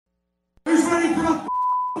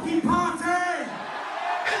party!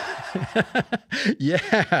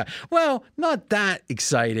 Yeah. Well, not that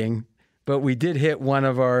exciting, but we did hit one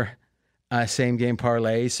of our same game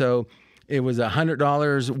parlays. So it was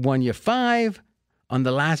 $100, won you $5 on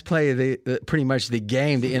the last play of pretty much the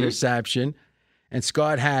game, the interception. And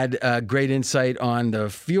Scott had great insight on the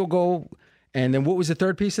field goal. And then what was the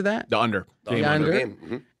third piece of that? The under. The under.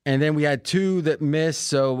 And then we had 2 that missed.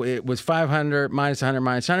 So it was 500 minus 100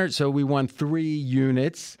 minus 100. So we won 3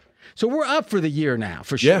 units. So we're up for the year now,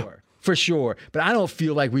 for sure. Yeah. For sure. But I don't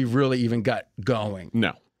feel like we've really even got going.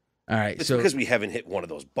 No. All right. It's so because we haven't hit one of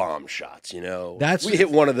those bomb shots, you know? That's- we hit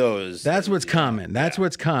one of those. that's what's coming. That's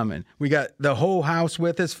what's coming. We got the whole house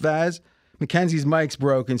with us, Faz. Mackenzie's mic's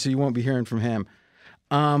broken, so you won't be hearing from him.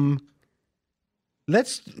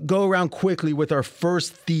 Let's go around quickly with our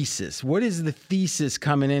first thesis. What is the thesis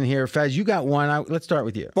coming in here? Faz, you got one. Let's start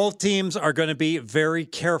with you. Both teams are going to be very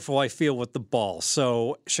careful, I feel, with the ball.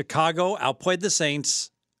 So Chicago outplayed the Saints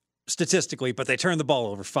statistically, but they turned the ball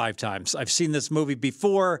over 5 times. I've seen this movie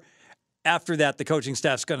before. After that, the coaching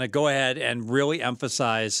staff's going to go ahead and really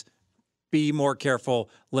emphasize, be more careful,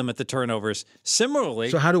 limit the turnovers. Similarly,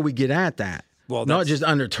 So how do we get at that? Well, not that's- just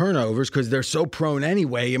under turnovers, because they're so prone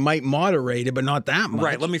anyway. You might moderate it, but not that much.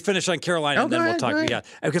 right. Let me finish on Carolina, Oh, and then go we'll ahead, talk. go ahead. Yeah,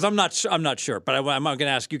 because I'm not sure, but I'm going to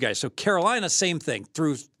ask you guys. So Carolina, same thing.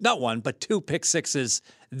 Threw not 1 but 2 pick sixes.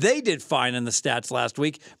 They did fine in the stats last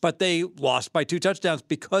week, but they lost by 2 touchdowns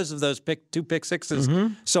because of those 2 pick sixes.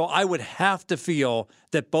 Mm-hmm. So I would have to feel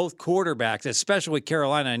that both quarterbacks, especially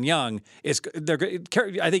Carolina and Young, I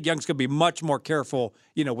think Young's going to be much more careful,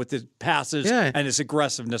 with his passes Yeah. and his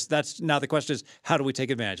aggressiveness. Now the question is, how do we take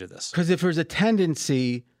advantage of this? Because if there's a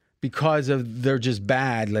tendency, because of they're just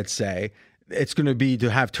bad, let's say, it's going to be to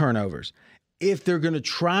have turnovers. If they're going to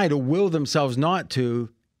try to will themselves not to,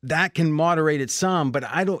 that can moderate it some, but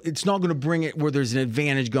it's not going to bring it where there's an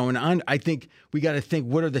advantage going on. I think we got to think,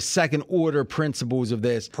 what are the second order principles of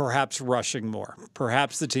this? Perhaps rushing more.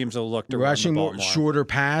 Perhaps the teams will look to Rushing run the ball more, shorter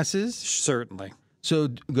passes. Certainly. So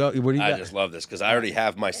go. What do you I got? just love this because I already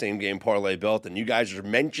have my same game parlay built, and you guys are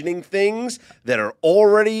mentioning things that are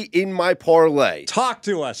already in my parlay. Talk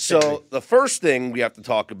to us. So Terry. the first thing we have to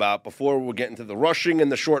talk about before we get into the rushing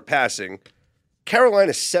and the short passing,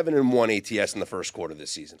 Carolina's 7-1 ATS in the first quarter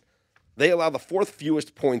this season. They allow the 4th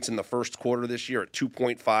fewest points in the first quarter this year at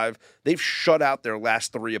 2.5. They've shut out their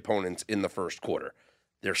last 3 opponents in the first quarter.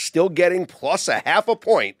 They're still getting plus a half a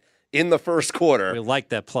point in the first quarter. We like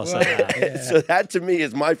that plus a half. So that to me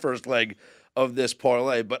is my first leg of this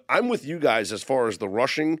parlay. But I'm with you guys as far as the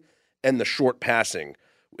rushing and the short passing,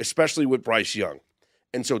 especially with Bryce Young.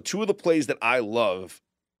 And so 2 of the plays that I love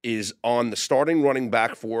is on the starting running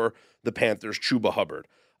back for the Panthers, Chuba Hubbard.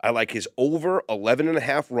 I like his over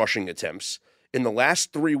 11.5 rushing attempts. In the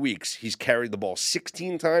last 3 weeks, he's carried the ball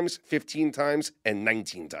 16 times, 15 times, and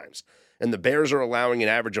 19 times. And the Bears are allowing an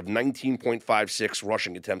average of 19.56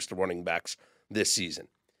 rushing attempts to running backs this season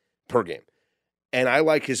per game. And I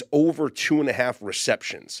like his over 2.5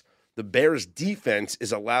 receptions. The Bears' defense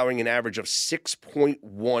is allowing an average of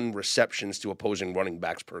 6.1 receptions to opposing running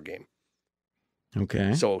backs per game.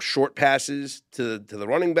 Okay. So short passes to the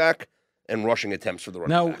running back and rushing attempts for the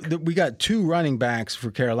running back. Now, we got 2 running backs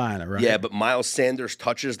for Carolina, right? Yeah, but Miles Sanders'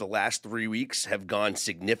 touches the last 3 weeks have gone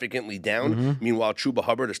significantly down. Meanwhile, Chuba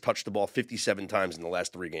Hubbard has touched the ball 57 times in the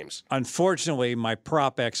last 3 games. Unfortunately, my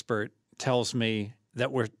prop expert tells me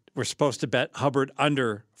that we're supposed to bet Hubbard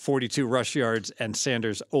under 42 rush yards and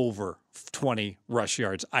Sanders over 20 rush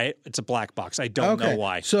yards. It's a black box. I don't know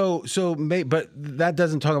why. But that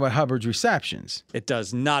doesn't talk about Hubbard's receptions. It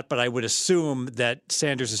does not, but I would assume that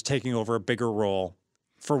Sanders is taking over a bigger role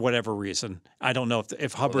for whatever reason. I don't know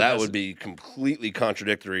if Hubbard That would be completely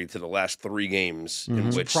contradictory to the last 3 games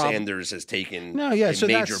in which Sanders has taken a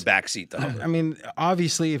major backseat to Hubbard. I mean,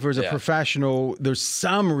 obviously, if there's a professional, there's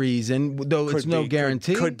some reason, though it's no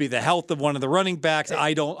guarantee. Could be the health of one of the running backs.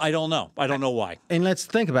 I don't know. I don't know why. And let's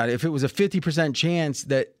think about it. If it was a 50% chance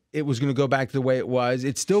that it was going to go back to the way it was,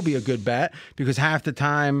 it'd still be a good bet because half the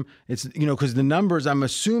time it's, because the numbers I'm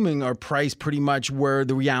assuming are priced pretty much where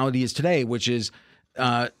the reality is today, which is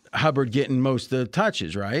Hubbard getting most of the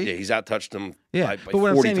touches, right? Yeah, he's out-touched him by but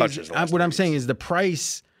what 40 I'm touches. saying is, what I'm saying is the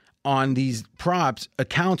price on these props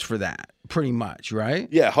accounts for that pretty much, right?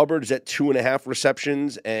 Yeah, Hubbard's at 2.5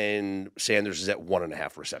 receptions and Sanders is at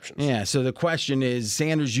 1.5 receptions. Yeah, so the question is,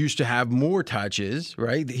 Sanders used to have more touches,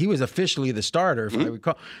 right? He was officially the starter, if I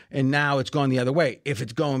recall, and now it's gone the other way. If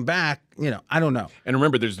it's going back, I don't know. And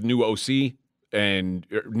remember, there's the new OC and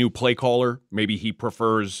new play caller. Maybe he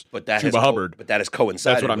prefers But that Chuba Hubbard. But that has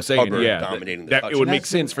coincided. That's what I'm with saying. Hubbard Yeah, dominating the that it touches. would make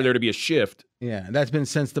sense for there to be a shift. Yeah, that's been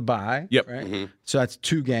since the bye. Yep. Right? So that's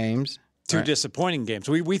 2 games. Two disappointing games.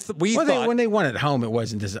 We Well, thought when they won at home, it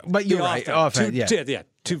wasn't this. But you're right. Offense, yeah. Yes.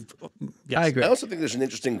 I agree. I also think there's an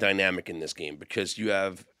interesting dynamic in this game because you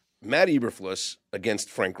have Matt Eberflus against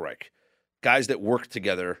Frank Reich. Guys that work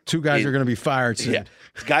together. 2 guys are going to be fired soon. Yeah.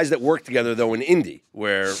 Guys that work together, though, in Indy,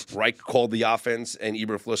 where Reich called the offense and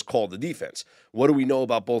Eberflus called the defense. What do we know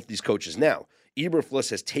about both these coaches now?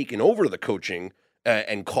 Eberflus has taken over the coaching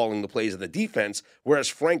and calling the plays of the defense, whereas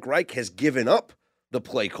Frank Reich has given up the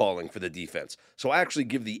play calling for the defense. So I actually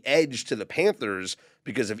give the edge to the Panthers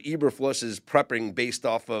because if Eberflus is prepping based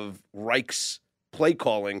off of Reich's play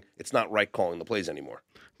calling, it's not Reich calling the plays anymore.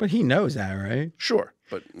 But he knows that, right? Sure.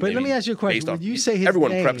 But let me ask you a question. When you say his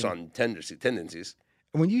everyone name, preps on tendencies.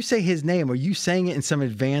 When you say his name, are you saying it in some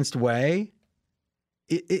advanced way?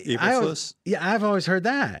 Eberflus? I've always heard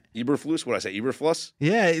that. Eberflus? What did I say? Eberflus?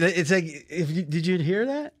 Yeah, it's like, did you hear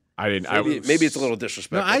that? I didn't. Maybe it's a little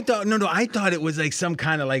disrespectful. I thought it was like some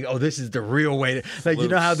kind of like, oh, this is the real way. Like, you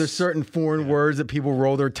know how there's certain foreign words that people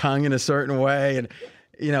roll their tongue in a certain way,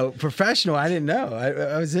 and professional. I didn't know.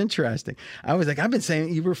 I was interesting. I was like, I've been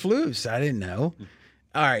saying Eberflus. I didn't know.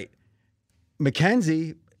 All right,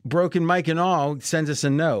 Mackenzie, broken mic and all, sends us a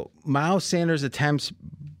note. Miles Sanders attempts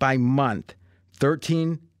by month,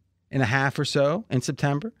 13 and a half or so in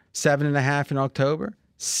September, 7.5 in October,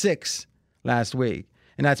 6 last week.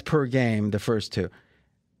 And that's per game, the first 2.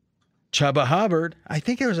 Chuba Hubbard, I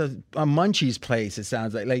think there was a Munchies place, it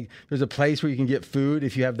sounds like. Like there's a place where you can get food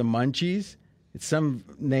if you have the Munchies. It's some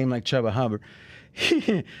name like Chuba Hubbard.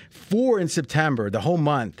 4 in September, the whole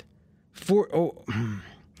month. 4,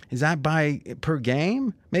 is that per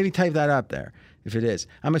game? Maybe type that up there if it is.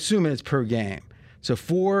 I'm assuming it's per game. So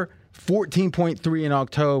 14.3 in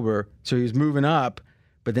October. So he was moving up,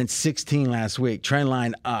 but then 16 last week. Trend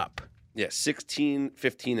line up. Yeah, 16,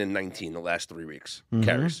 15, and 19 the last 3 weeks.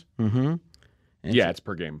 Carries. Mm-hmm. Yeah, it's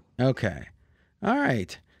per game. Okay. All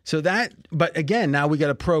right. So but again, now we got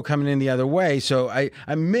a pro coming in the other way. So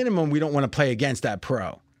at minimum, we don't want to play against that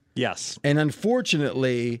pro. Yes. And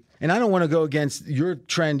unfortunately, and I don't want to go against your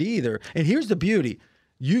trend either. And here's the beauty.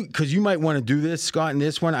 Because you might want to do this, Scott, in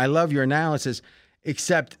this one. I love your analysis.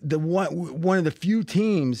 Except one of the few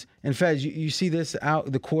teams, and Fez, you see this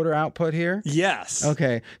the quarter output here? Yes.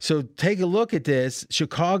 Okay, so take a look at this.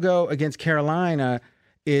 Chicago against Carolina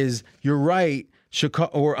you're right.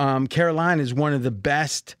 Carolina is one of the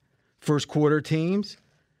best first quarter teams,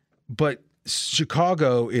 but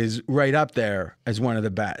Chicago is right up there as one of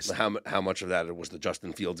the best. How much of that was the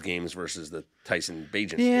Justin Fields games versus the Tyson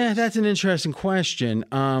Bagent Yeah, games? that's an interesting question.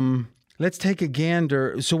 Let's take a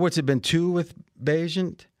gander. So what's it been, 2 with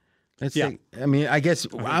Bagent? I guess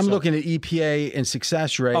I'm looking at EPA and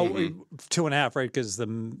success rate. 2.5, right? Because the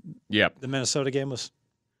Minnesota game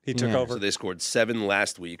he took over. So they scored 7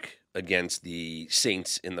 last week against the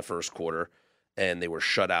Saints in the first quarter, and they were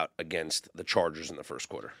shut out against the Chargers in the first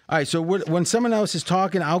quarter. All right, so when someone else is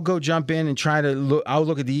talking, I'll go jump in and try to look. I'll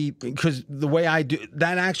look at because the way I do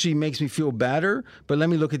that actually makes me feel better. But let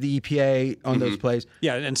me look at the EPA on those plays.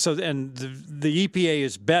 Yeah, and the EPA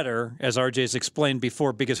is better, as RJ's explained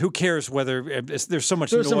before, because who cares whether there's so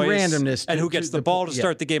much noise, some randomness and who gets the ball to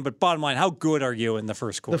start the game. But bottom line, how good are you in the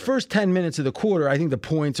first quarter? The first 10 minutes of the quarter, I think the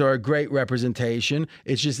points are a great representation.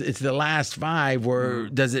 It's the last 5 where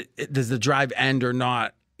does the drive end or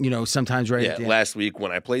not, sometimes right at the end. Last week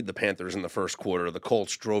when I played the Panthers in the first quarter, the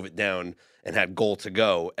Colts drove it down and had goal to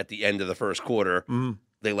go at the end of the first quarter.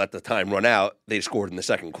 They let the time run out. They scored in the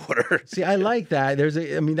second quarter. See, I like that.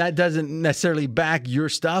 That doesn't necessarily back your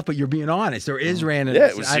stuff, but you're being honest. There is randomness. Yeah,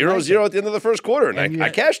 it was 0-0 at the end of the first quarter, and I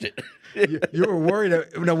cashed it. You were worried.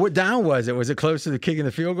 What down was it? Was it close to the kicking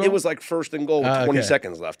the field goal? It was like first and goal with 20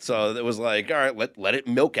 seconds left. So it was like, all right, let it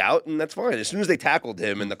milk out, and that's fine. As soon as they tackled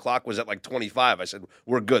him and the clock was at like 25, I said,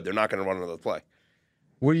 we're good. They're not going to run another play.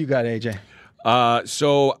 What do you got, AJ?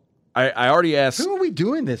 So I already asked. Who are we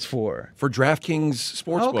doing this for? For DraftKings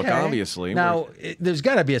Sportsbook, obviously. Now, there's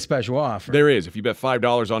got to be a special offer. There is. If you bet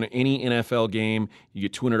 $5 on any NFL game, you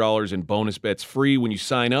get $200 in bonus bets free when you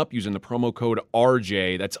sign up using the promo code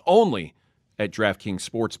RJ. That's only at DraftKings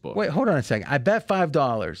Sportsbook. Wait, hold on a second. I bet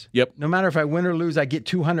 $5. Yep. No matter if I win or lose, I get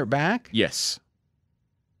 $200 back? Yes.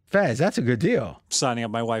 Fez, that's a good deal. Signing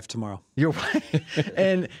up my wife tomorrow. Your wife.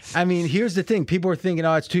 And, here's the thing. People are thinking,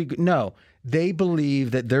 it's too good. No. They believe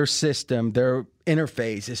that their system, their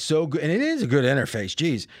interface is so good. And it is a good interface.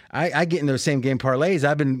 Geez, I get in those same game parlays.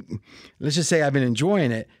 Let's just say I've been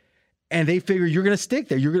enjoying it. And they figure you're going to stick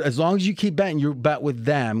there. You're gonna, as long as you keep betting, you bet with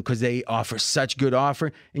them because they offer such good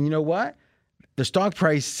offer. And you know what? The stock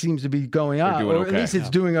price seems to be going up, or at least it's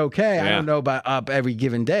doing okay. I don't know about up every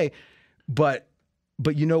given day, but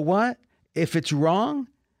you know what? If it's wrong,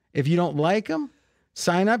 if you don't like them,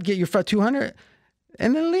 sign up, get your 200,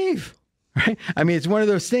 and then leave. Right? I mean, it's one of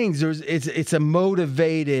those things. It's a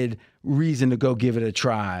motivated reason to go give it a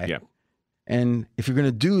try. Yeah. And if you're going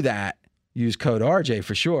to do that, use code RJ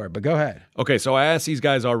for sure. But go ahead. Okay, so I asked these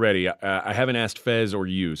guys already. I haven't asked Fez or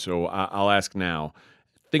you, so I'll ask now.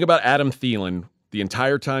 Think about Adam Thielen the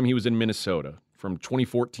entire time he was in Minnesota, from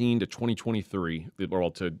 2014 to 2023,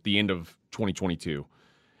 or to the end of 2022.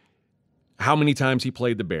 How many times he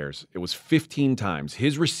played the Bears? It was 15 times.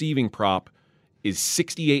 His receiving prop is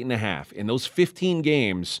 68.5. In those 15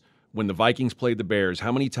 games when the Vikings played the Bears,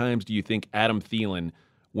 how many times do you think Adam Thielen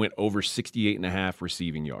went over 68.5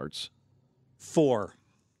 receiving yards? 4.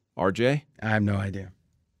 RJ? I have no idea.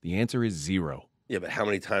 The answer is 0. Yeah, but how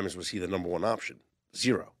many times was he the number one option?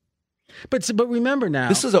 0. But remember now,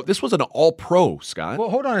 This was an all-pro, Scott. well,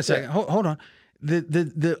 hold on a second. Hold on.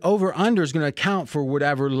 The over under is going to account for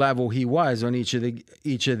whatever level he was on each of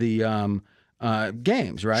the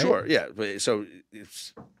games, right? Sure, yeah. So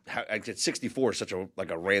it's 64 is such a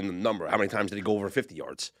random number. How many times did he go over 50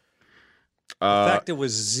 yards? In fact, it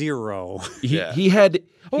was 0. He had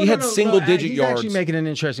single-digit he's yards. Actually making an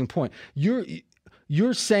interesting point.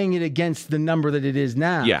 You're saying it against the number that it is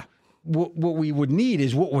now. Yeah. What we would need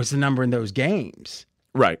is what was the number in those games.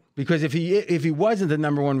 Right. Because if he wasn't the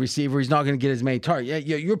number one receiver, he's not going to get as many targets.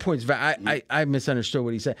 Yeah, your point's valid. I misunderstood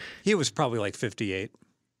what he said. He was probably like 58.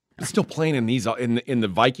 He's still playing in the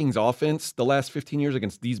Vikings offense the last 15 years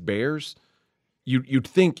against these Bears. You'd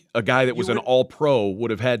think a guy that was an all-pro would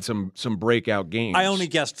have had some breakout games. I only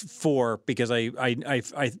guessed 4 because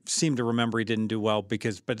I seem to remember he didn't do well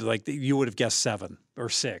but you would have guessed 7 or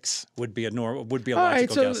 6 would be a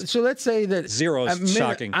logical guess. So let's say that 0 is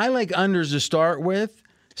shocking. I like unders to start with.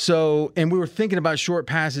 So, and we were thinking about short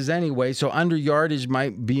passes anyway. So under yardage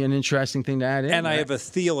might be an interesting thing to add in. And I have a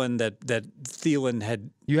Thielen that Thielen had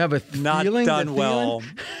not done well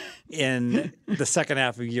in the second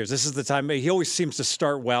half of years. This is the time he always seems to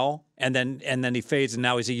start well, and then he fades, and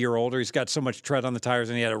now he's a year older. He's got so much tread on the tires,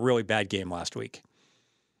 and he had a really bad game last week.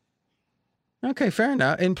 Okay, fair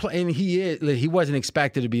enough. And he wasn't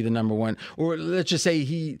expected to be the number one, or let's just say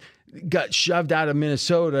he got shoved out of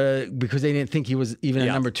Minnesota because they didn't think he was even a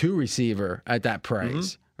number 2 receiver at that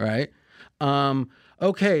price, right?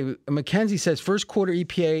 Okay, Mackenzie says first quarter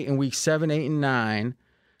EPA in weeks 7, 8, and 9.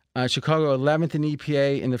 Chicago 11th in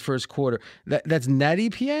EPA in the first quarter. That's net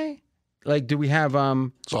EPA? Like, do we have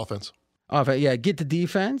It's offense. Yeah, get the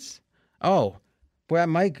defense. Oh, boy, that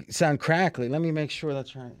might sound crackly. Let me make sure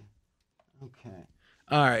that's right. Okay.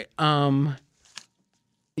 All right.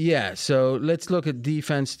 Yeah, so let's look at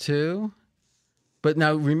defense too. But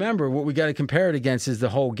now remember, what we got to compare it against is the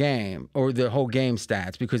whole game or the whole game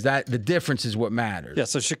stats, because the difference is what matters. Yeah,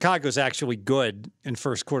 so Chicago's actually good in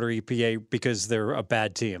first quarter EPA because they're a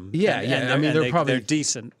bad team. Yeah, I mean, they're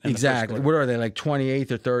decent. Exactly. What are they, like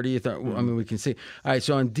 28th or 30th? I mean, we can see. All right,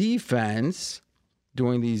 so on defense,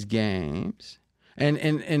 during these games,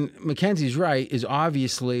 and Mackenzie's right, is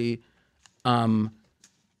obviously, the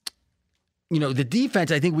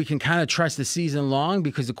defense, I think we can kind of trust the season long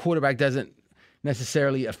because the quarterback doesn't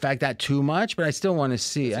necessarily affect that too much, but I still want to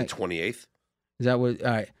see. 28th. Is that what? All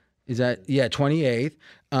right. Is that 28th?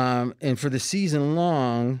 And for the season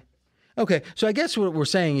long, okay. So I guess what we're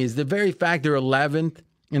saying is the very fact they're 11th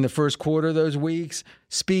in the first quarter those weeks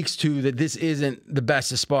speaks to that this isn't the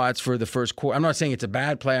best of spots for the first quarter. I'm not saying it's a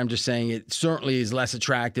bad play. I'm just saying it certainly is less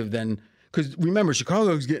attractive than, because remember,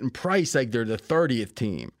 Chicago's getting priced like they're the 30th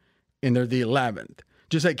team and they're the 11th.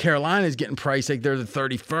 Just like Carolina's getting priced like they're the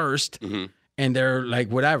 31st. Mm-hmm. And they're like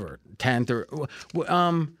whatever 10th or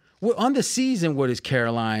on the season. What is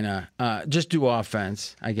Carolina? Just do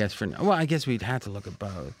offense, I guess. I guess we'd have to look at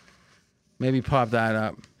both. Maybe pop that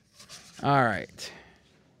up. All right.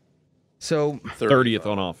 So 30th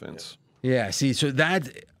on offense. Yeah. See, so that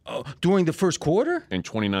during the first quarter and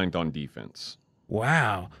 29th on defense.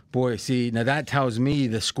 Wow, boy. See, now that tells me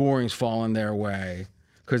the scoring's falling their way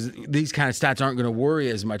because these kind of stats aren't going to worry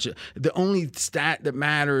as much. The only stat that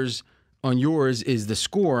matters on yours is the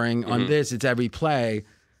scoring. On this, it's every play.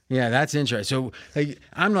 Yeah, that's interesting. So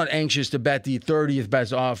I'm not anxious to bet the 30th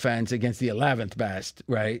best offense against the 11th best,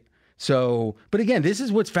 right? So, but again, this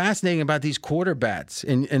is what's fascinating about these quarter bets.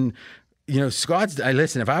 And Scott's.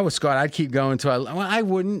 If I was Scott, I'd keep going I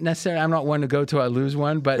wouldn't necessarily. I'm not one to go till I lose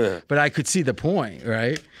one, but I could see the point,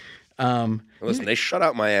 right? Listen, they shut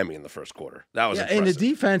out Miami in the first quarter. That was impressive. And the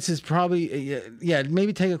defense is probably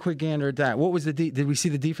maybe take a quick gander at that. What was did we see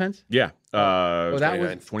the defense? Yeah. that was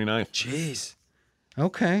 29th. Jeez.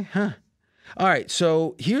 Okay, huh. All right,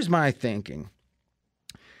 so here's my thinking.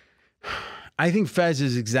 I think Fez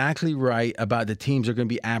is exactly right about the teams are going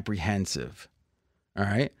to be apprehensive. All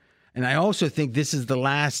right? And I also think this is the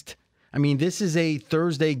last – this is a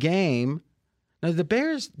Thursday game. Now, the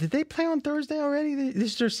Bears, did they play on Thursday already?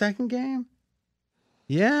 This is their second game?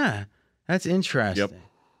 Yeah, that's interesting. Yep.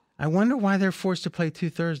 I wonder why they're forced to play 2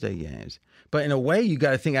 Thursday games. But in a way, you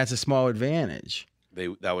got to think that's a small advantage.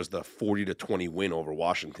 That was the 40-20 win over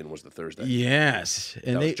Washington was the Thursday. Yes.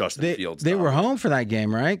 And that was Justin Fields. They were home for that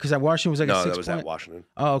game, right? Because Washington was like a 6 No, that was point. at Washington.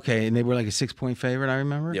 Oh, okay. And they were like a 6-point favorite, I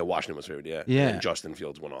remember? Yeah, Washington was favored, yeah. Yeah. And Justin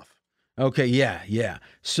Fields went off. Okay, yeah.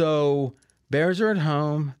 So Bears are at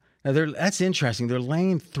home. Now that's interesting. They're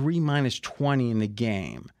laying 3 minus 20 in the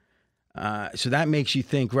game. So that makes you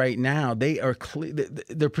think right now they're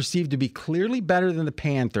perceived to be clearly better than the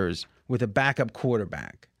Panthers with a backup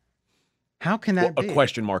quarterback. How can that be? A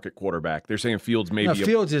question mark at quarterback. They're saying Fields maybe. No,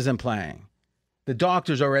 Fields isn't playing. The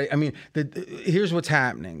doctors already. Here's what's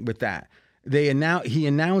happening with that. He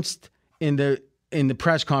announced in the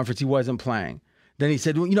press conference he wasn't playing. Then he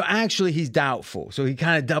said, well, actually he's doubtful. So he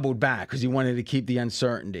kind of doubled back because he wanted to keep the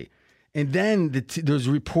uncertainty. And then there's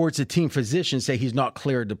reports that team physicians say he's not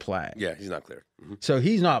cleared to play. Yeah, he's not cleared. Mm-hmm. So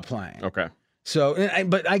he's not playing. Okay. So,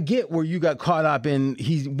 but I get where you got caught up in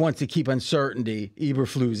he wants to keep uncertainty,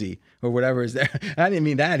 Eberfloozy, or whatever is there. I didn't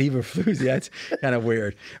mean that, Eberfloozy. That's kind of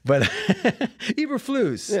weird. But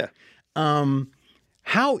Eberflus. Yeah.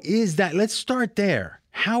 How is that? Let's start there.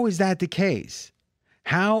 How is that the case?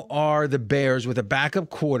 How are the Bears with a backup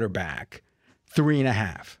quarterback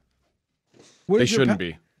 3.5? They shouldn't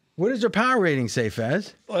be. What does their power rating say,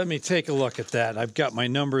 Fez? Let me take a look at that. I've got my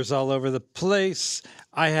numbers all over the place.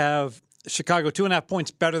 I have Chicago 2.5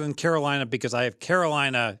 points better than Carolina because I have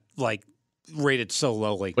Carolina rated so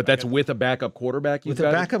lowly. But that's with a backup quarterback? With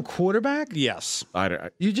a backup quarterback? Yes. How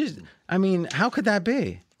could that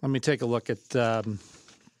be? Let me take a look at.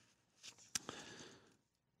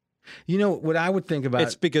 What I would think about.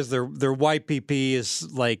 It's because their YPP is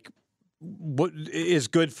what is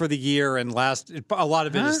good for the year and last. A lot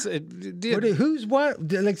of it is. Who's what?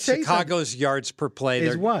 Chicago's yards per play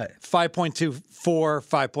is what? 5.24,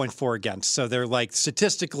 5.4 against. So they're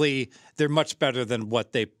statistically they're much better than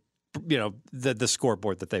what they, the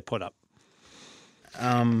scoreboard that they put up.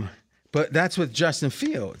 But that's with Justin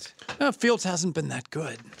Fields. Fields hasn't been that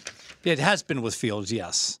good. It has been with Fields,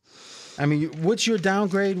 yes. What's your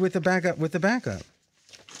downgrade with the backup?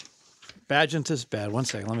 Badgett is bad. One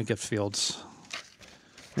second, let me get Fields.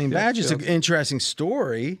 Badgett's an interesting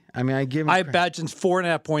story. I give him. Badgett's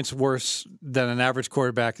 4.5 points worse than an average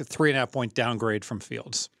quarterback. A 3.5 point downgrade from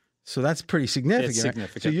Fields. So that's pretty significant. It's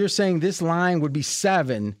significant. So you're saying this line would be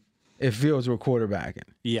 7 if Fields were quarterbacking?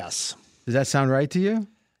 Yes. Does that sound right to you?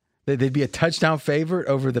 That they'd be a touchdown favorite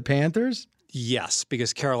over the Panthers? Yes,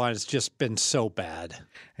 because Carolina's just been so bad.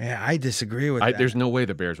 Yeah, I disagree with that. There's no way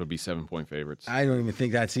the Bears would be 7-point favorites. I don't even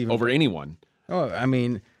think that's even over anyone. Oh, I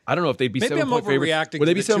don't know if they'd be 7-point favorites. Would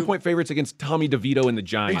they be 7-point favorites against Tommy DeVito and the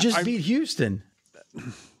Giants? They just beat Houston.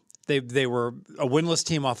 They were a winless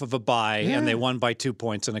team off of a bye, and they won by 2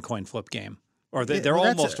 points in a coin flip game. Or they're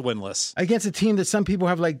almost winless against a team that some people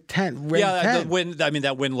have 10. The win.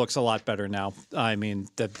 That win looks a lot better now.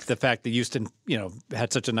 The fact that Houston,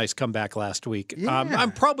 had such a nice comeback last week. Yeah.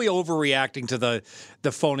 I'm probably overreacting to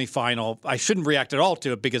the phony final. I shouldn't react at all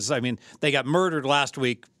to it because they got murdered last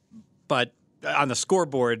week, but on the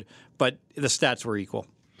scoreboard, but the stats were equal.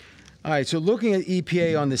 All right. So looking at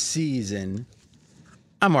EPA on the season,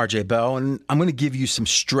 I'm RJ Bell, and I'm going to give you some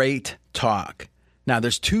straight talk. Now,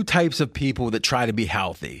 there's 2 types of people that try to be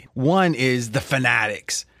healthy. One is the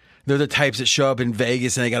fanatics. They're the types that show up in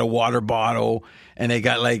Vegas and they got a water bottle and they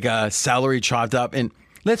got celery chopped up. And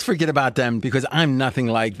let's forget about them because I'm nothing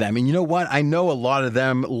like them. And you know what? I know a lot of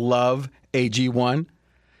them love AG1,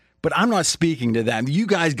 but I'm not speaking to them. You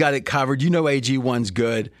guys got it covered. You know AG1's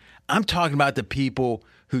good. I'm talking about the people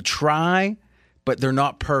who try, but they're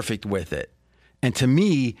not perfect with it. And to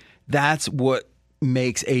me, that's what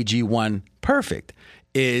makes AG1 perfect,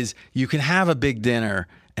 is you can have a big dinner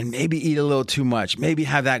and maybe eat a little too much, maybe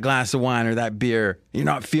have that glass of wine or that beer. You're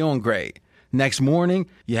not feeling great. Next morning,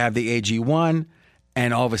 you have the AG1,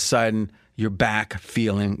 and all of a sudden, you're back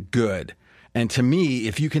feeling good. And to me,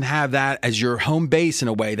 if you can have that as your home base in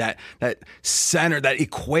a way, that center, that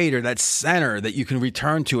equator, that center that you can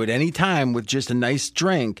return to at any time with just a nice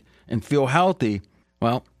drink and feel healthy,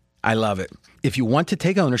 well, I love it. If you want to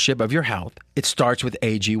take ownership of your health, it starts with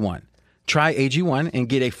AG1. Try AG1 and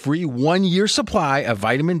get a free 1-year supply of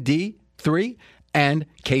vitamin D3 and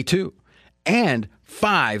K2 and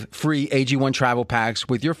 5 free AG1 travel packs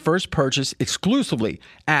with your first purchase exclusively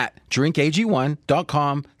at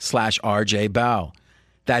drinkag1.com/RJBell.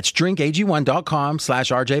 That's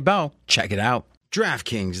drinkag1.com/RJBell. Check it out.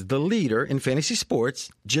 DraftKings, the leader in fantasy sports,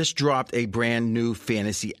 just dropped a brand new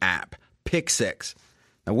fantasy app, Pick 6.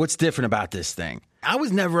 Now, what's different about this thing? I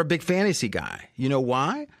was never a big fantasy guy. You know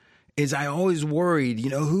why? Is I always worried,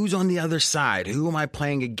 who's on the other side? Who am I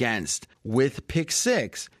playing against? With Pick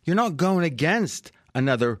 6, you're not going against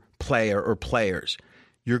another player or players.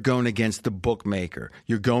 You're going against the bookmaker.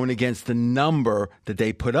 You're going against the number that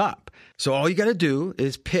they put up. So all you got to do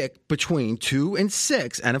is pick between 2 and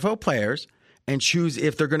 6 NFL players and choose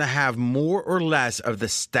if they're going to have more or less of the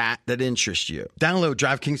stat that interests you. Download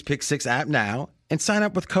DraftKings Pick 6 app now and sign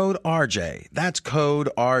up with code RJ. That's code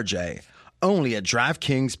RJ. Only at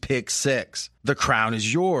DraftKings Pick 6. The crown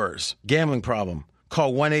is yours. Gambling problem?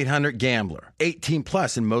 Call 1-800-GAMBLER. 18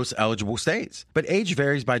 plus in most eligible states. But age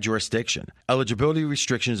varies by jurisdiction. Eligibility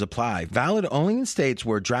restrictions apply. Valid only in states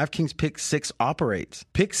where DraftKings Pick 6 operates.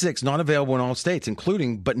 Pick 6 not available in all states,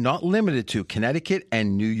 including but not limited to Connecticut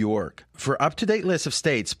and New York. For up-to-date list of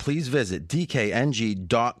states, please visit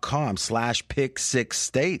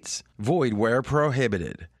dkng.com/pick6states. Void where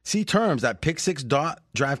prohibited. See terms at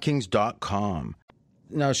pick6.draftkings.com.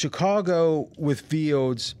 Now, Chicago with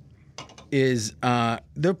Fields is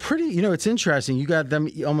they're pretty, it's interesting. You got them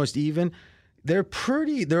almost even. They're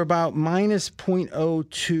about minus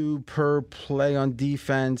 0.02 per play on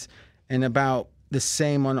defense and about the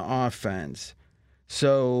same on offense.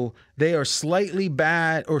 So they are slightly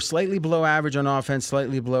bad or slightly below average on offense,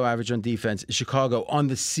 slightly below average on defense. Chicago on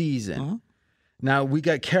the season. Uh-huh. Now we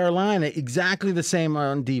got Carolina exactly the same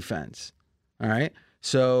on defense. All right.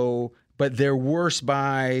 So, but they're worse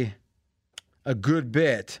by a good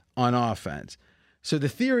bit on offense. So the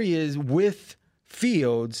theory is with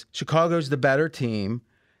Fields, Chicago's the better team,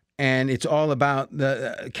 and it's all about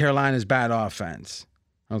the Carolina's bad offense.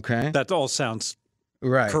 Okay? That all sounds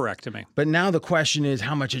correct to me. But now the question is,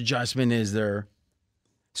 how much adjustment is there?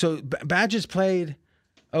 So Badgett's played,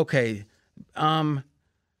 okay.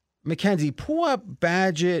 Mackenzie, pull up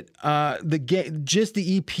Badgett, just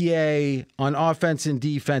the EPA on offense and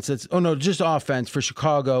defense. Just offense for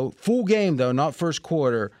Chicago. Full game, though, not first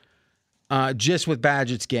quarter, just with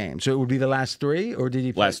Badgett's game. So it would be the last 3, or did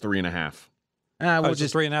he play? Last 3.5. We'll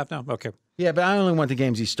just 3.5 now? Okay. Yeah, but I only want the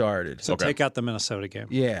games he started. So take out the Minnesota game.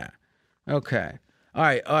 Yeah. Okay. All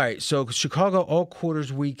right. So Chicago, all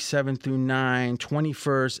quarters, week 7 through 9,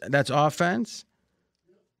 21st. That's offense?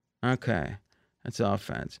 Okay. That's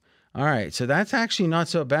offense. All right, so that's actually not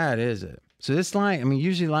so bad, is it? So this line,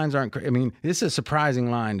 usually lines aren't. This is a surprising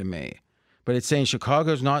line to me, but it's saying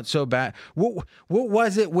Chicago's not so bad. What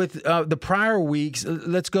was it with the prior weeks?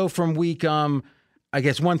 Let's go from week, 1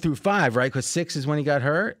 through 5, right? Because 6 is when he got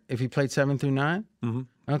hurt. If he played 7 through 9,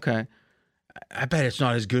 Okay. I bet it's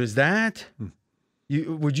not as good as that.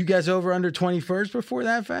 Would you guys over under 21st before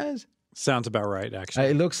that, Faz? Sounds about right, actually.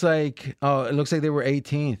 It looks like they were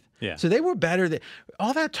 18th. Yeah. So they were better.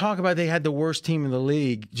 All that talk about they had the worst team in the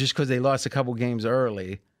league just because they lost a couple games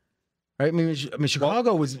early. Right?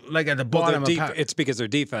 Chicago was like at the bottom. It's because their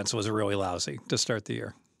defense was really lousy to start the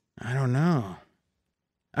year. I don't know.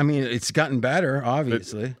 It's gotten better,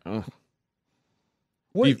 obviously.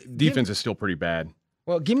 Defense is still pretty bad.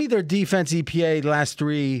 Well, give me their defense EPA last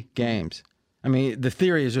 3 games. The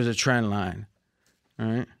theory is there's a trend line. All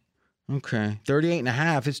right. Okay.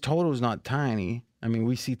 38.5. His total is not tiny.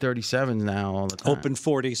 We see 37s now all the time. Open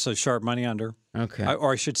 40, so sharp money under. Okay.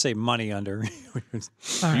 Or I should say money under.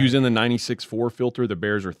 Using the 96.4 filter, the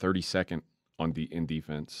Bears are 32nd in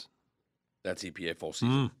defense. That's EPA full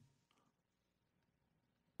season.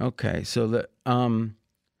 Okay, so the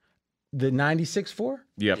 96.4?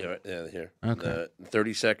 Yep. Yeah, here. Okay.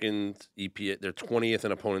 32nd EPA. They're 20th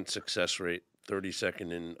in opponent success rate,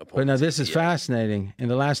 32nd in opponent. But now this is fascinating. In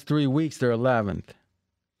the last 3 weeks, they're 11th.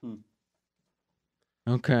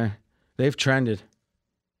 Okay. They've trended.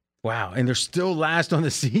 Wow. And they're still last on the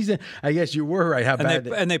season. I guess you were right.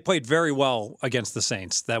 And they played very well against the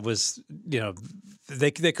Saints. That was,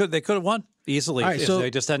 they could have won easily if they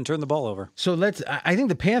just hadn't turned the ball over. So I think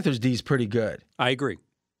the Panthers D is pretty good. I agree.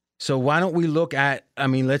 So why don't we look at,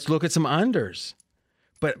 let's look at some unders.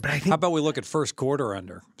 But I think. How about we look at first quarter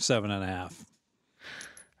under 7.5?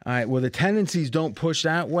 All right. Well, the tendencies don't push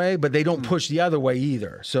that way, but they don't push the other way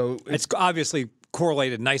either. So it's obviously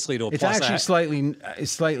correlated nicely to a plus. It's actually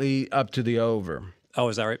slightly up to the over. Oh,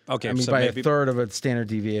 is that right? Okay. By a third of a standard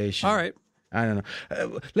deviation. All right. I don't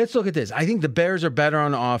know. Let's look at this. I think the Bears are better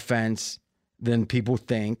on offense than people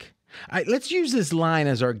think. Let's use this line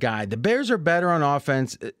as our guide. The Bears are better on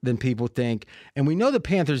offense than people think, and we know the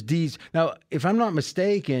Panthers' D's. Now, if I'm not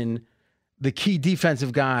mistaken, the key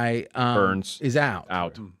defensive guy Burns is out.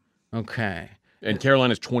 Out. Okay. And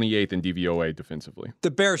Carolina's 28th in DVOA defensively. The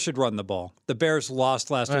Bears should run the ball. The Bears lost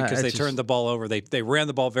last week because they turned the ball over. They ran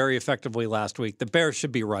the ball very effectively last week. The Bears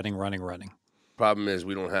should be running. Problem is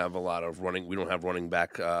we don't have a lot of running. We don't have running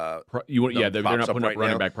back. They're not putting up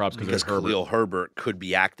running back props because Khalil Herbert could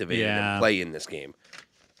be activated and play in this game,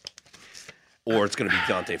 or it's going to be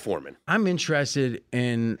Dante Foreman. I'm interested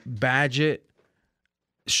in Badgett,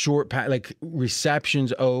 short like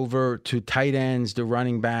receptions over to tight ends to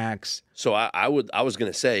running backs. So I was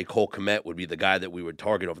going to say Cole Kmet would be the guy that we would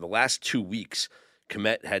target over the last 2 weeks.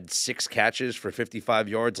 Kmet had 6 catches for 55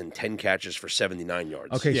 yards and 10 catches for 79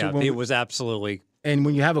 yards. Okay, yeah, it was absolutely. And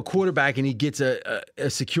when you have a quarterback and he gets a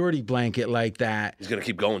security blanket like that, he's going to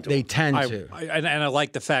keep going to they him. tend to. And I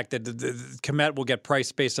like the fact that the Kmet will get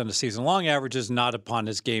priced based on the season-long averages, not upon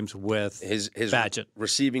his games with his Badgett.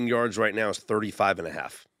 Receiving yards right now is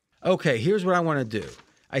 35.5. Okay, here's what I want to do.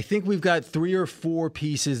 I think we've got 3 or 4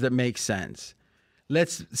 pieces that make sense.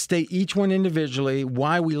 Let's state each one individually,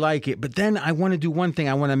 why we like it. But then I want to do one thing.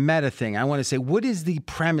 I want a meta thing. I want to say, what is the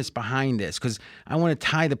premise behind this? Because I want to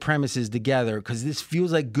tie the premises together because this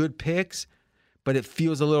feels like good picks, but it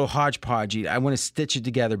feels a little hodgepodgey. I want to stitch it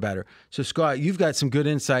together better. So, Scott, you've got some good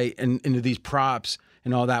insight into these props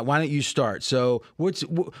and all that. Why don't you start? So what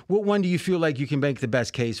one do you feel like you can make the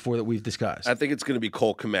best case for that we've discussed? I think it's going to be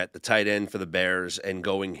Cole Kmet, the tight end for the Bears, and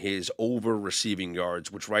going his over receiving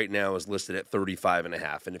yards, which right now is listed at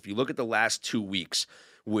 35.5. And if you look at the last 2 weeks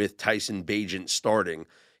with Tyson Bagent starting,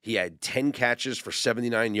 he had 10 catches for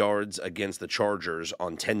 79 yards against the Chargers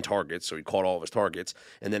on 10 targets, so he caught all of his targets.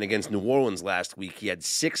 And then against New Orleans last week, he had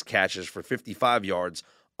 6 catches for 55 yards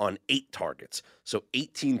on 8 targets. So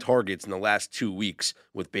 18 targets in the last 2 weeks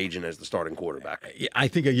with Bagent as the starting quarterback. I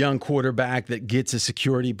think a young quarterback that gets a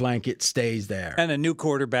security blanket stays there. And a new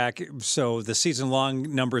quarterback, so the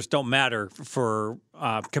season-long numbers don't matter for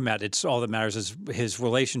Kmet. It's all that matters is his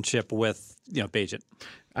relationship with Bagent.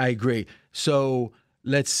 I agree. So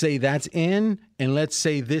let's say that's in, and let's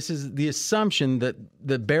say this is the assumption that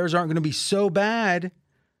the Bears aren't going to be so bad.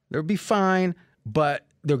 They'll be fine, but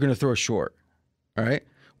they're going to throw short. All right?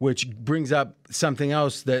 Which brings up something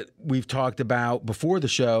else that we've talked about before the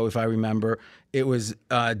show, if I remember. It was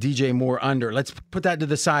DJ Moore under. Let's put that to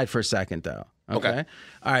the side for a second, though. Okay.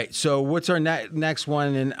 All right, so what's our next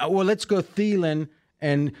one? And let's go Thielen.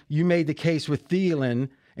 And you made the case with Thielen,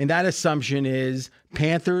 and that assumption is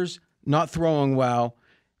Panthers not throwing well.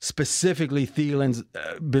 Specifically, Thielen's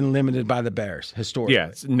been limited by the Bears historically. Yeah,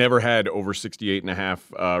 it's never had over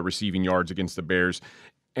 68.5 receiving yards against the Bears.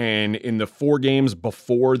 And in the 4 games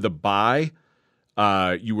before the bye,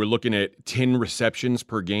 you were looking at 10 receptions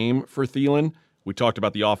per game for Thielen. We talked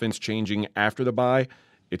about the offense changing after the bye.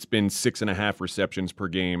 It's been 6.5 receptions per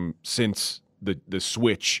game since the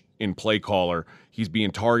switch in play caller. He's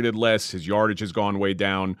being targeted less. His yardage has gone way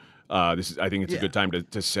down. I think it's a good time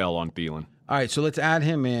to sell on Thielen. All right, so let's add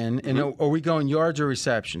him in. And are we going yards or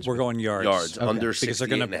receptions? We're going yards. Yards, under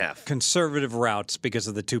 68.5. Conservative routes because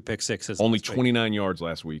of the 2 pick sixes. Only 29 yards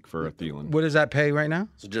last week for Thielen. What does that pay right now?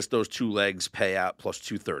 So just those 2 legs pay out plus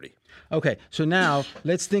 230. Okay, so now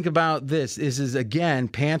let's think about this. This is, again,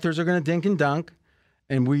 Panthers are going to dink and dunk,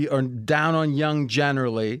 and we are down on Young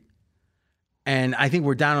generally. And I think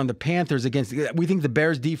we're down on the Panthers we think the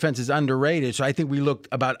Bears defense is underrated, so I think we looked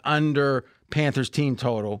about under Panthers team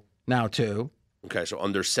total now too. Okay, so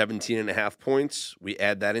under 17.5 points, we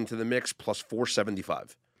add that into the mix, plus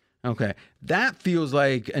 475. Okay, that feels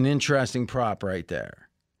like an interesting prop right there,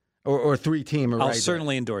 or 3-teamer. I'll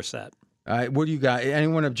certainly endorse that. All right, what do you got?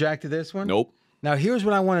 Anyone object to this one? Nope. Now here's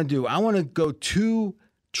what I want to do. I want to go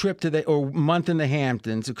trip to month in the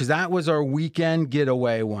Hamptons because that was our weekend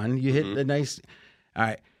getaway one. You hit the nice. All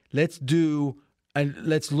right, let's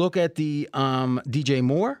look at the DJ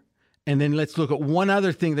Moore. And then let's look at one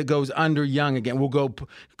other thing that goes under Young again. We'll go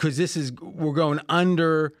because we're going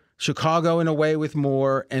under Chicago in a way with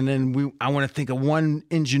Moore, and then I want to think of one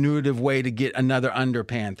ingenuitive way to get another under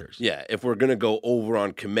Panthers. Yeah, if we're going to go over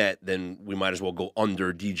on Kmet, then we might as well go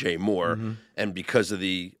under DJ Moore. And because of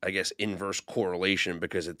the, I guess, inverse correlation,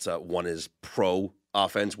 because it's one is pro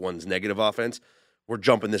offense, one's negative offense, we're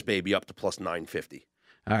jumping this baby up to plus 950.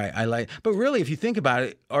 All right, but really, if you think about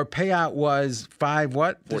it, our payout was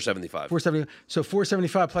 475. 470. So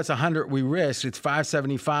 475 plus 100 we risked. It's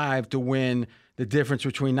 575 to win the difference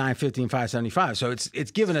between 950 and 575. So it's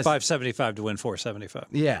given us 575 to win 475.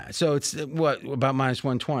 Yeah, so it's what about minus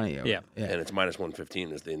 120? Yeah. And it's minus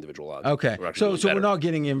 115 is the individual odds. Okay, so we're not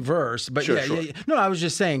getting inverse, but Sure, yeah, sure. yeah. No, I was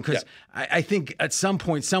just saying because I think at some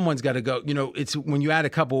point someone's got to go. You know, it's when you add a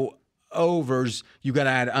couple overs, you got to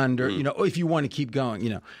add under. You know, if you want to keep going.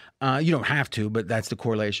 You know, you don't have to, but that's the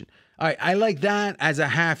correlation. All right, I like that as a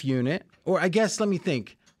half unit, or I guess let me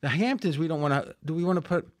think. The Hamptons, we don't want to. Do we want to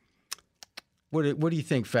put? What do you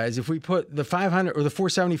think, Fez? If we put the 500 or the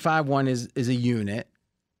 475 one is a unit,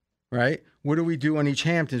 right? What do we do on each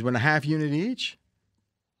Hamptons? When a half unit each?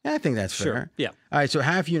 Yeah, I think that's fair. Sure. Yeah. All right, so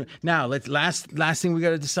half unit. Now let's last thing we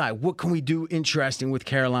got to decide. What can we do interesting with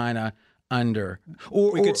Carolina under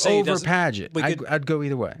or We could say over doesn't- Padgett? we could- I'd go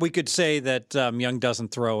either way. We could say that Young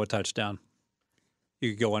doesn't throw a touchdown.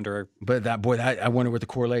 You could go under. But I wonder what the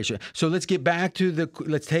correlation. So let's get back to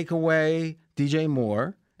let's take away DJ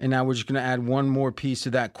Moore, and now we're just going to add one more piece to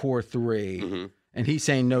that core 3. Mm-hmm. And he's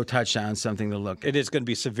saying no touchdown, something to look at. It is going to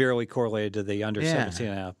be severely correlated to the under 17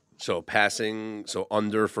 and a half. So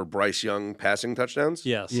under for Bryce Young passing touchdowns?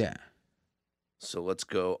 Yes. Yeah. So let's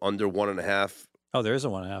go under 1.5. Oh, there is a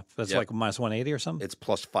 1.5. That's Yep. like minus 180 or something. It's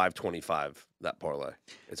plus 525, that parlay.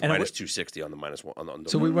 It's And minus 260 on the minus one on the under.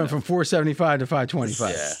 So we went from 475 to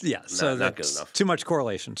 525. Yeah. Yeah. So not good that's enough. too much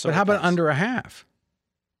correlation. So But how it about counts. under a half?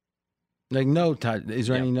 Like no touch. Is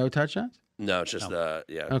there Yeah. any no touchdowns? No, it's just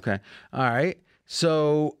yeah. Okay. All right.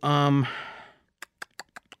 So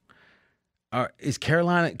is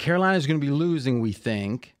Carolina's going to be losing, we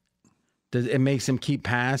think. Does it makes them keep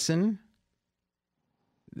passing?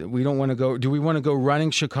 We don't want to go. Do we want to go running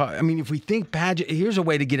Chicago? I mean, if we think Padgett, here's a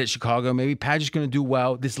way to get at Chicago. Maybe Padgett's going to do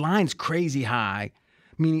well. This line's crazy high,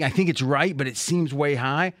 meaning I think it's right, but it seems way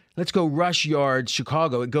high. Let's go rush yards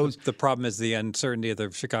Chicago. It goes. The problem is the uncertainty of the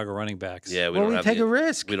Chicago running backs. Yeah, Well, we take a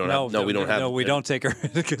risk. We don't No, have. No, we don't have. No, we don't take her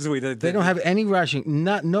because They don't have any rushing.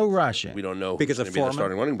 No rushing. We don't know Because who's of going to be the Foreman?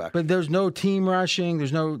 starting running back. But there's no team rushing.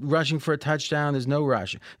 There's no rushing for a touchdown. There's no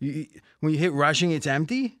rushing. When you hit rushing, it's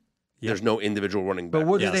empty. There's no individual running back. But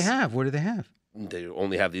what do Yes. they have? What do they have? They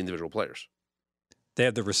only have the individual players. They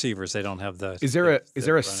have the receivers. They don't have the. Is there a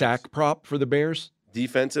runners. sack prop for the Bears?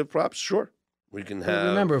 Defensive props, sure. We can But have.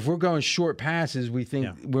 remember, if we're going short passes, we think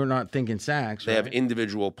we're not thinking sacks. They have right?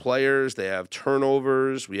 individual players. They have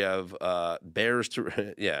turnovers. We have Bears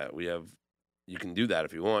to. Yeah, we have. You can do that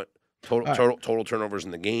if you want. Total turnovers in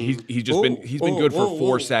the game. He's been good for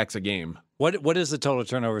 4 sacks a game. What is the total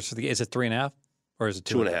turnovers for the? Is it 3.5 or is it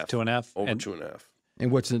 2.5? 2.5. Over And 2.5.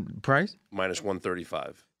 And what's the price? Minus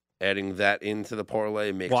 135. Adding that into the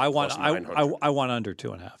parlay makes. well, it I want plus 900. I want under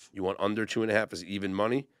 2.5. You want under 2.5 is even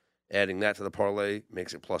money. Adding that to the parlay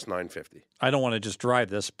makes it plus 950. I don't want to just drive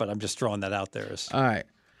this, but I'm just throwing that out there. All right.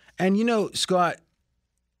 And Scott,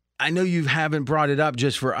 I know you haven't brought it up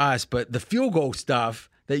just for us, but the field goal stuff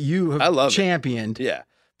that you I have love it. championed. Yeah,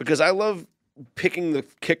 because I love picking the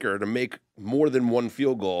kicker to make more than one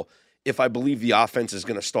field goal if I believe the offense is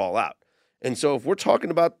going to stall out. And so if we're talking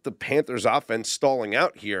about the Panthers offense stalling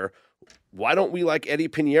out here, why don't we like Eddie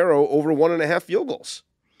Pinheiro over 1.5 field goals?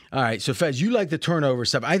 All right, so Fez, you like the turnover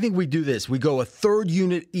stuff. I think we do this. We go a third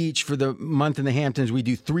unit each for the month in the Hamptons. We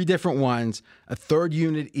do 3 different ones, a third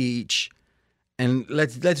unit each, and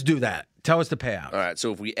let's do that. Tell us the payout. All right,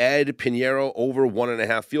 so if we add Pinheiro over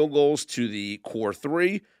 1.5 field goals to the core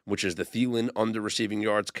 3, which is the Thielen under receiving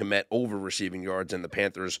yards, Kmet over receiving yards, and the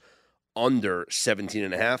Panthers under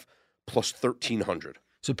 17.5, plus 1,300.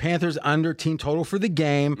 So Panthers under team total for the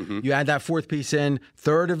game. Mm-hmm. You add that fourth piece in,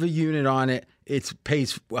 third of a unit on it. It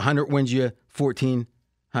pays 100, wins you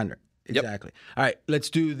 1,400. Exactly. All right,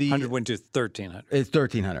 let's do the 100 went to 1,300. It's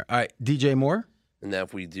 1,300. All right, DJ Moore. And now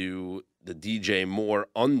if we do the DJ Moore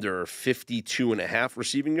under 52.5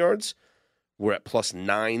 receiving yards, we're at plus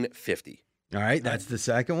 950. All right, that's the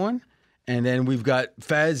second one. And then we've got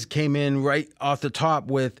Fez came in right off the top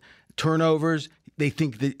with turnovers. He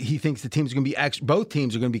thinks the team's going to be both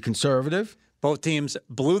teams are going to be conservative. Both teams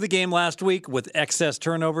blew the game last week with excess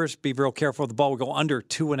turnovers. Be real careful with the ball. We'll go under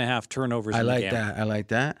 2.5 turnovers. I in the like game. that. I like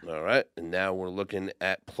that. All right, and now we're looking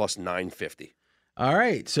at plus 950. All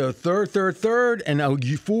right, so third, and a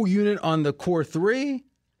full unit on the core 3.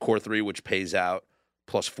 Core 3, which pays out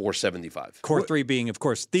plus 475. Core 3 being, of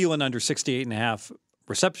course, Thielen under 68.5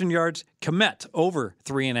 reception yards, Kmet over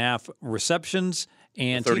 3.5 receptions,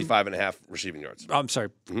 and 35.5 receiving yards. I'm sorry.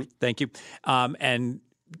 Thank you. And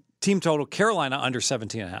team total, Carolina under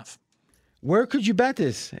 17.5. Where could you bet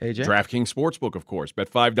this, AJ? DraftKings Sportsbook, of course. Bet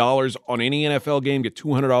 $5 on any NFL game. Get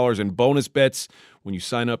 $200 in bonus bets when you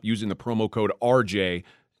sign up using the promo code RJ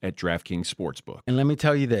at DraftKings Sportsbook. And let me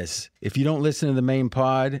tell you this. If you don't listen to the main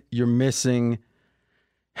pod, you're missing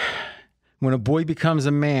when a boy becomes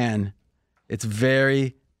a man, it's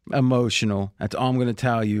very emotional. That's all I'm going to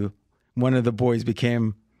tell you. One of the boys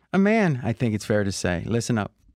became a man, I think it's fair to say. Listen up.